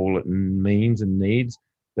that's all it means and needs,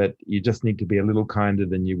 that you just need to be a little kinder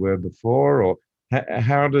than you were before? Or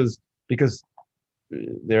because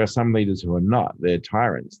there are some leaders who are not, they're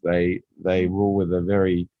tyrants. They rule with a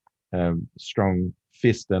very strong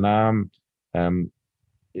fist and arm.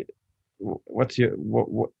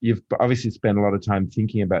 You've obviously spent a lot of time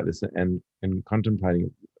thinking about this and contemplating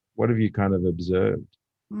it. What have you kind of observed?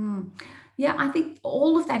 Yeah, I think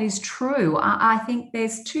all of that is true. I think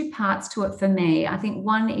there's two parts to it for me. I think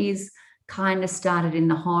one is kindness started in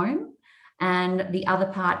the home, and the other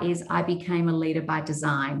part is I became a leader by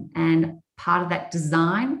design. And part of that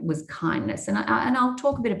design was kindness. And I'll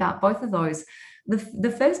talk a bit about both of those.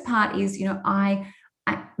 The first part is,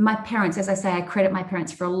 my parents, as I say, I credit my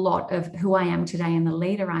parents for a lot of who I am today and the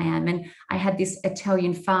leader I am. And I had this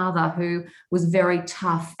Italian father who was very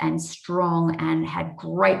tough and strong and had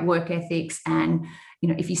great work ethics. And,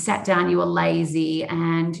 if you sat down, you were lazy.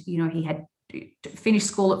 And, he had finished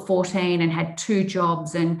school at 14 and had 2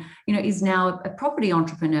 jobs, and, is now a property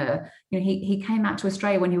entrepreneur. He came out to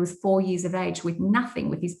Australia when he was 4 years of age with nothing,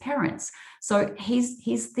 with his parents. So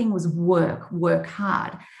his thing was work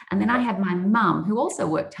hard. And then I had my mum, who also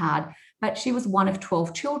worked hard, but she was one of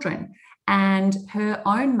 12 children. And her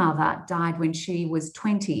own mother died when she was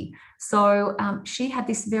 20. So she had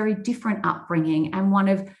this very different upbringing, and one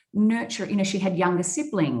of nurture. She had younger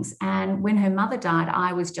siblings. And when her mother died,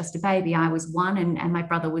 I was just a baby. I was 1 and my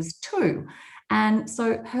brother was 2. And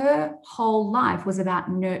so her whole life was about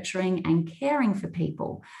nurturing and caring for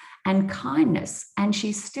people and kindness. And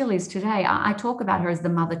she still is today. I talk about her as the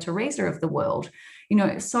Mother Teresa of the world.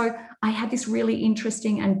 So I had this really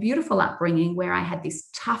interesting and beautiful upbringing where I had this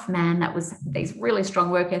tough man that was these really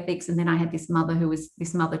strong work ethics, and then I had this mother who was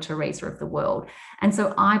this Mother Teresa of the world. And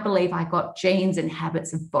so I believe I got genes and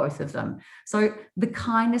habits of both of them. So the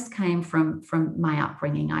kindness came from my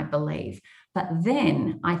upbringing, I believe. But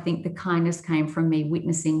then I think the kindness came from me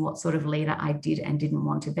witnessing what sort of leader I did and didn't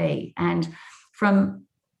want to be. And from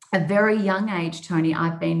a very young age, Tony,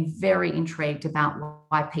 I've been very intrigued about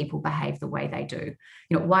why people behave the way they do.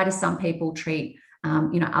 Why do some people treat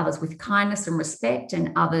others with kindness and respect,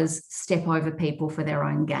 and others step over people for their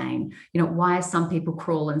own gain? Why are some people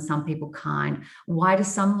cruel and some people kind? Why do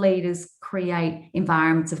some leaders create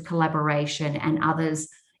environments of collaboration and others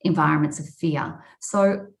environments of fear?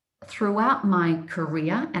 So throughout my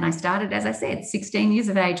career, and I started, as I said, 16 years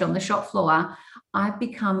of age on the shop floor, I've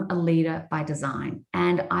become a leader by design,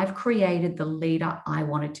 and I've created the leader I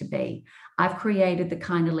wanted to be. I've created the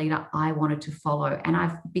kind of leader I wanted to follow, and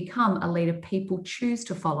I've become a leader people choose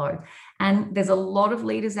to follow. And there's a lot of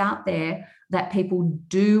leaders out there that people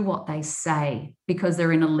do what they say because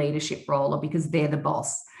they're in a leadership role or because they're the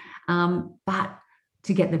boss. But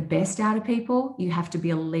to get the best out of people, you have to be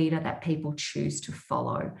a leader that people choose to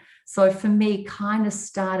follow. So for me, kindness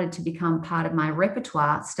started to become part of my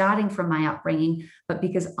repertoire, starting from my upbringing, but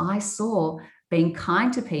because I saw being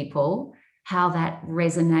kind to people, how that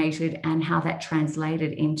resonated and how that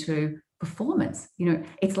translated into performance.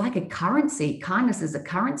 It's like a currency. Kindness is a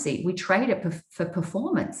currency. We trade it for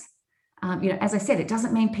performance. As I said, it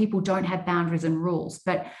doesn't mean people don't have boundaries and rules,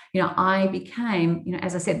 but, I became,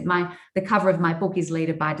 as I said, the cover of my book is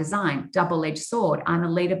Leader by Design, double-edged sword. I'm a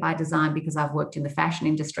leader by design because I've worked in the fashion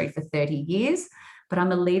industry for 30 years, but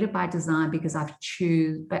I'm a leader by design because I've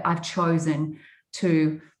chosen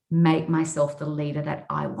to make myself the leader that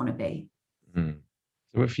I want to be. So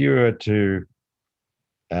if we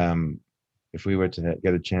were to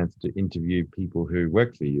get a chance to interview people who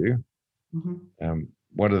work for you,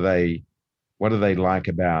 what do they like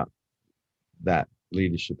about that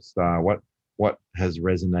leadership style? What has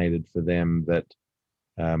resonated for them that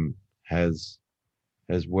has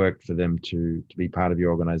worked for them to be part of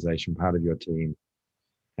your organization, part of your team?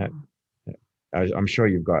 I'm sure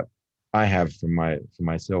I have for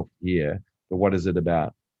myself here, but what is it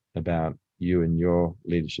about you and your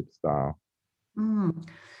leadership style?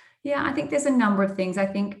 Yeah, I think there's a number of things. I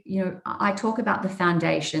think, I talk about the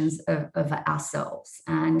foundations of ourselves,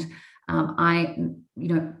 and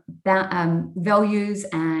values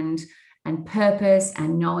and purpose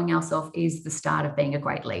and knowing ourselves is the start of being a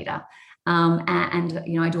great leader.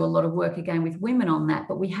 I do a lot of work again with women on that,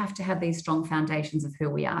 but we have to have these strong foundations of who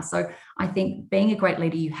we are. So I think being a great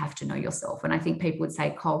leader, you have to know yourself. And I think people would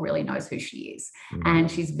say Cole really knows who she is,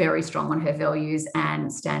 and she's very strong on her values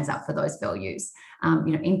and stands up for those values.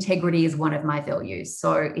 Integrity is one of my values,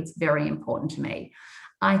 so it's very important to me.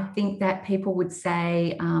 I think that people would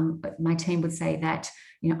say, my team would say that,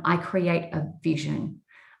 I create a vision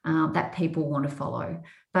that people want to follow.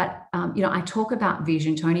 But, I talk about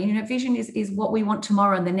vision, Tony. Vision is what we want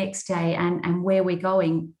tomorrow and the next day, and where we're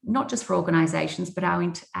going, not just for organizations, but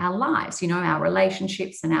our lives, our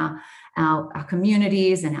relationships and our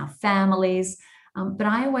communities and our families. But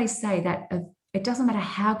I always say that it doesn't matter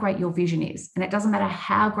how great your vision is, and it doesn't matter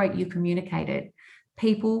how great you communicate it.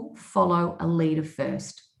 People follow a leader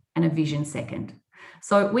first and a vision second.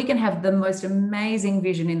 So we can have the most amazing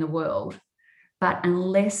vision in the world, but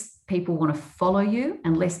unless people want to follow you,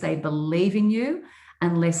 unless they believe in you,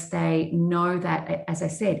 unless they know that, as I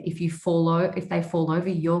said, if they fall over,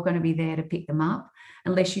 you're going to be there to pick them up,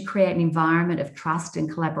 unless you create an environment of trust and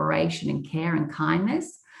collaboration and care and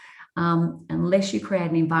kindness, unless you create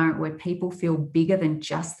an environment where people feel bigger than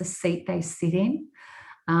just the seat they sit in,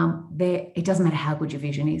 it doesn't matter how good your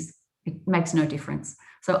vision is. It makes no difference.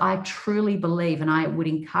 So I truly believe, and I would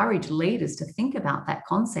encourage leaders to think about that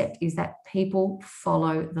concept, is that people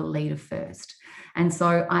follow the leader first. And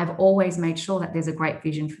so I've always made sure that there's a great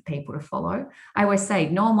vision for people to follow. I always say,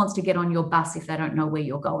 no one wants to get on your bus if they don't know where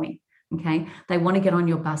you're going. Okay. They want to get on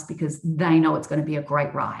your bus because they know it's going to be a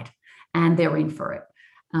great ride and they're in for it.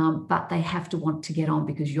 But they have to want to get on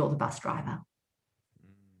because you're the bus driver.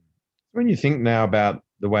 When you think now about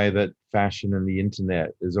the way that fashion and the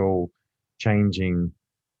internet is all changing,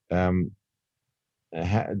 is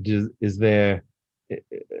the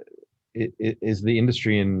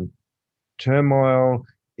industry in turmoil?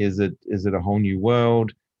 Is it a whole new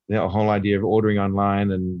world? The whole idea of ordering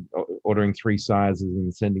online and ordering 3 sizes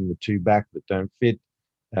and sending the 2 back that don't fit.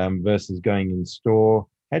 versus going in store?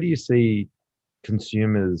 How do you see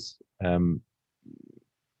consumers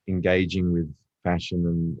engaging with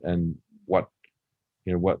fashion, and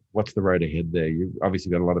what's the road ahead there? You've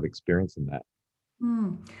obviously got a lot of experience in that.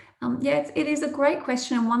 Mm. Yeah, it is a great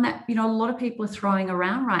question, and one that a lot of people are throwing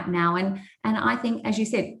around right now. And I think, as you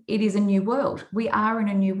said, it is a new world. We are in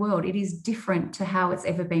a new world. It is different to how it's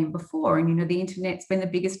ever been before. And the internet's been the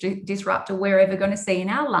biggest disruptor we're ever going to see in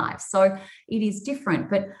our lives. So it is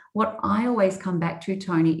different. But what I always come back to,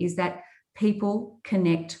 Tony, is that people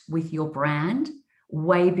connect with your brand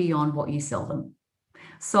way beyond what you sell them.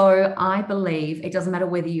 So I believe it doesn't matter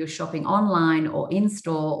whether you're shopping online or in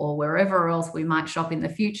store or wherever else we might shop in the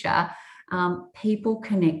future, people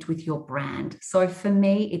connect with your brand. So for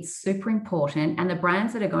me, it's super important. And the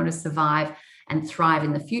brands that are going to survive and thrive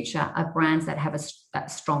in the future are brands that have a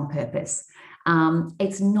strong purpose.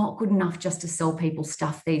 It's not good enough just to sell people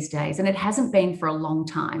stuff these days. And it hasn't been for a long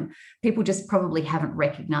time. People just probably haven't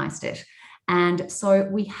recognized it. And so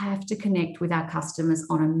we have to connect with our customers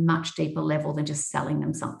on a much deeper level than just selling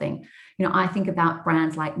them something. I think about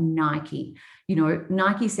brands like Nike.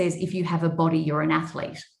 Nike says, if you have a body, you're an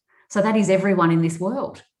athlete. So that is everyone in this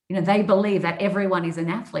world. They believe that everyone is an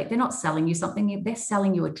athlete. They're not selling you something, they're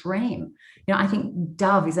selling you a dream. I think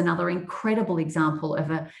Dove is another incredible example of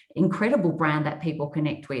an incredible brand that people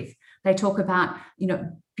connect with. They talk about,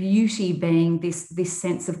 beauty being this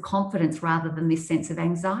sense of confidence rather than this sense of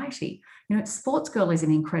anxiety. Sportsgirl is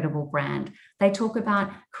an incredible brand. They talk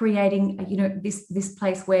about creating, this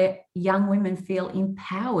place where young women feel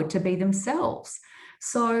empowered to be themselves.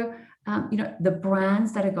 So, the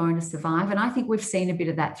brands that are going to survive, and I think we've seen a bit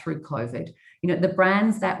of that through COVID. The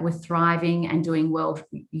brands that were thriving and doing well,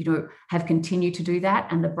 have continued to do that.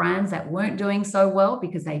 And the brands that weren't doing so well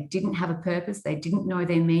because they didn't have a purpose, they didn't know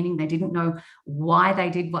their meaning, they didn't know why they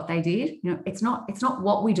did what they did. It's not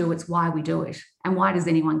what we do, it's why we do it. And why does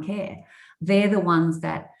anyone care? They're the ones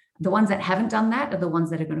that haven't done that are the ones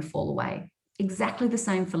that are going to fall away. Exactly the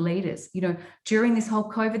same for leaders. During this whole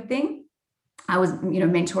COVID thing, I was,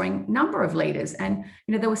 mentoring a number of leaders, and,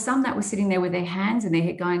 there were some that were sitting there with their hands in their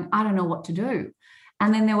head going, I don't know what to do.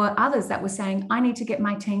 And then there were others that were saying, I need to get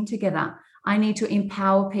my team together. I need to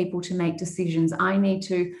empower people to make decisions. I need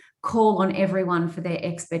to call on everyone for their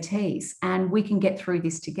expertise, and we can get through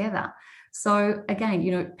this together. So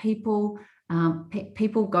again, people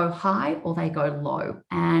go high or they go low,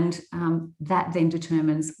 and that then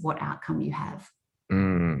determines what outcome you have.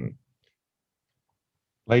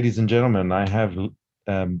 Ladies and gentlemen, I have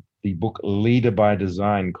the book Leader by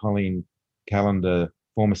Design, Colleen Callander,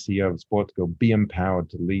 former CEO of Sportsgirl, Be Empowered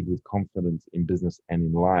to Lead with Confidence in Business and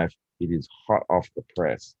in Life. It is hot off the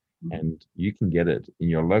press, and you can get it in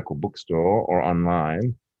your local bookstore or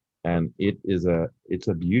online. And it's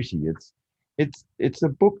a beauty. It's a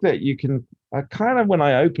book that you can when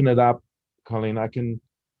I open it up, Colleen,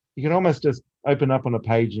 you can almost just open up on a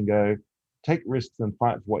page and go, take risks and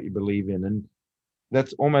fight for what you believe in. And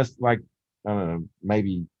that's almost like, I don't know,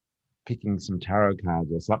 maybe picking some tarot cards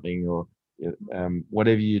or something, or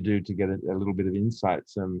whatever you do to get a little bit of insight,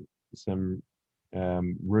 some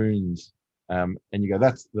runes, and you go,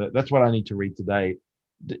 that's what I need to read today.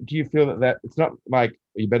 Do you feel that it's not like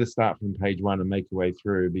you better start from page 1 and make your way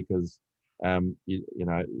through, because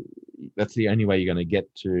that's the only way you're going to get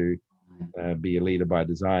to be a leader by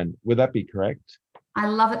design? Would that be correct? I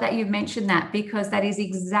love it that you've mentioned that, because that is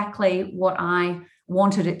exactly what I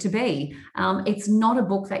wanted it to be. It's not a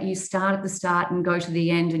book that you start at the start and go to the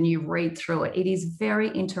end and you read through it. It is very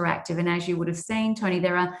interactive. And as you would have seen, Tony,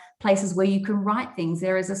 there are places where you can write things.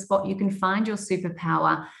 There is a spot you can find your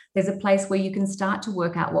superpower. There's a place where you can start to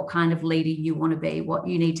work out what kind of leader you want to be, what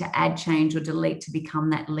you need to add, change, or delete to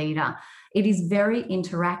become that leader. It is very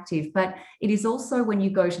interactive, but it is also, when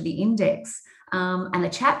you go to the index and the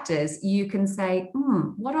chapters, you can say,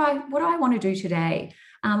 what do I want to do today?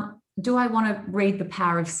 Do I want to read The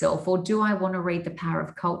Power of Self, or do I want to read The Power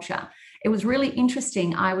of Culture? It was really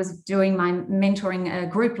interesting. I was doing my mentoring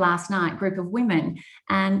group last night, group of women.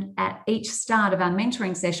 And at each start of our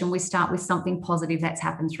mentoring session, we start with something positive that's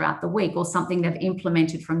happened throughout the week, or something they've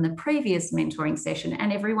implemented from the previous mentoring session,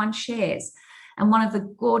 and everyone shares. And one of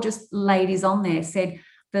the gorgeous ladies on there said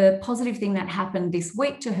the positive thing that happened this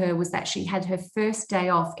week to her was that she had her first day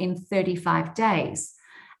off in 35 days.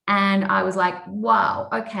 And I was like, wow,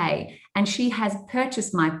 okay. And she has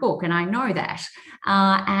purchased my book, and I know that.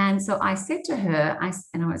 And so I said to her,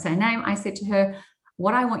 and I won't say her name, I said to her,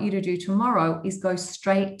 what I want you to do tomorrow is go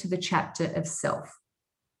straight to the chapter of self.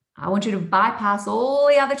 I want you to bypass all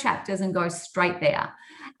the other chapters and go straight there.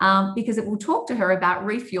 because it will talk to her about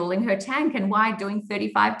refueling her tank and why doing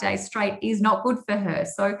 35 days straight is not good for her.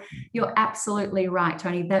 So you're absolutely right,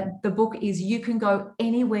 Tony, that the book is, you can go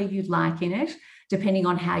anywhere you'd like in it, depending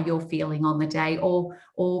on how you're feeling on the day, or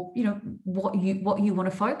what you want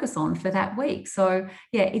to focus on for that week. So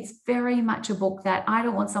yeah, it's very much a book that I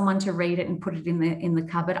don't want someone to read it and put it in the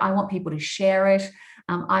cupboard. I want people to share it.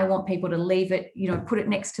 I want people to leave it, put it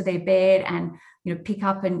next to their bed and pick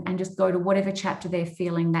up and just go to whatever chapter they're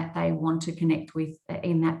feeling that they want to connect with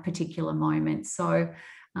in that particular moment. So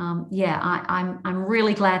I'm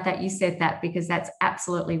really glad that you said that, because that's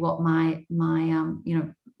absolutely what my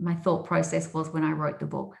thought process was when I wrote the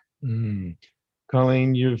book.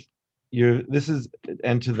 Colleen, this is,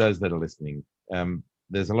 and to those that are listening,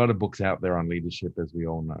 there's a lot of books out there on leadership, as we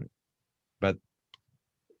all know, but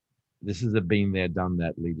this is a been there, done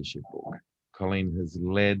that leadership book. Colleen has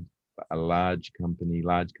led a large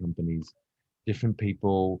companies, different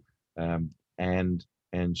people, and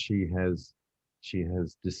she has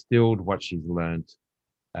distilled what she's learned,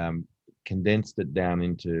 condensed it down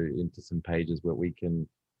into some pages where we can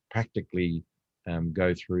practically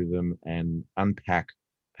go through them and unpack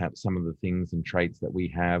perhaps some of the things and traits that we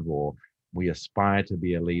have, or we aspire to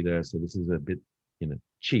be a leader. So this is a bit,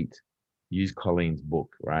 cheat. Use Colleen's book,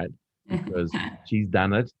 right? Because she's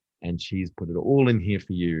done it and she's put it all in here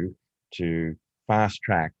for you to fast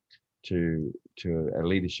track to a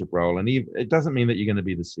leadership role. And it doesn't mean that you're going to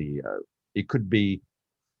be the CEO. It could be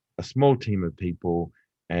a small team of people,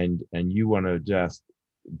 and you want to just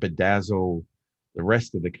bedazzle the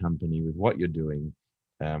rest of the company with what you're doing,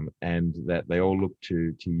 and that they all look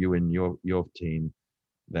to you and your team,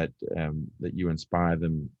 that you inspire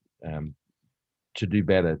them to do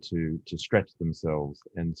better, to stretch themselves.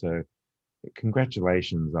 And so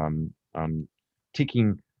congratulations on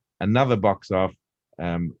ticking another box off,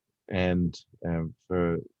 and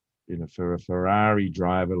for a Ferrari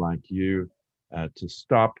driver like you to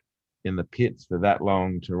stop in the pits for that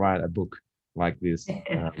long to write a book like this.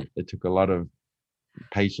 It took a lot of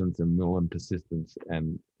patience and will and persistence,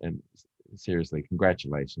 and seriously,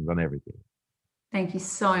 congratulations on everything. Thank you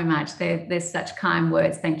so much. There's such kind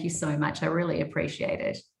words. Thank you so much. I really appreciate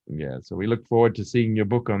it. Yeah, so we look forward to seeing your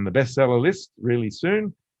book on the bestseller list really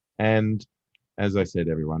soon. And as I said,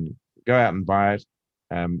 everyone, go out and buy it.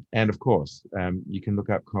 And of course, you can look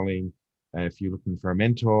up Colleen if you're looking for a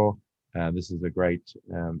mentor. This has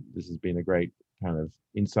been a great kind of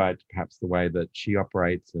insight, perhaps the way that she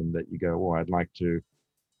operates, and that you go, oh, I'd like to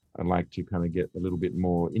kind of get a little bit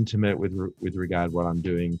more intimate with regard to what I'm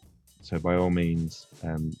doing. So by all means,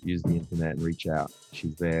 use the internet and reach out.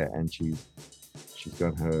 She's there, and she's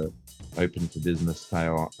got her open for business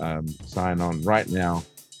sign on right now.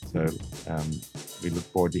 So we look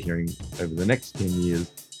forward to hearing over the next 10 years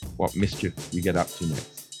what mischief you get up to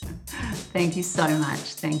next. Thank you so much.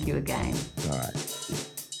 Thank you again. All right.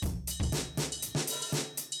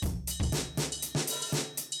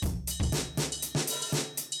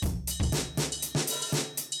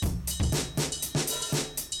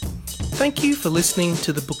 Thank you for listening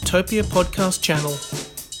to the Booktopia podcast channel.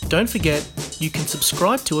 Don't forget, you can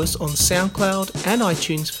subscribe to us on SoundCloud and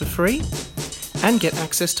iTunes for free, and get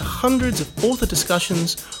access to hundreds of author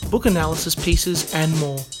discussions, book analysis pieces, and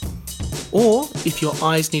more. Or, if your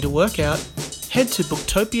eyes need a workout, head to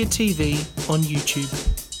Booktopia TV on YouTube.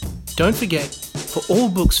 Don't forget, for all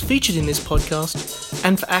books featured in this podcast,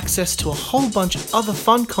 and for access to a whole bunch of other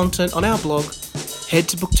fun content on our blog, head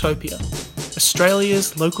to Booktopia,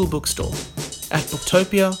 Australia's local bookstore, at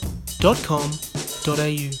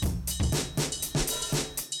booktopia.com.au.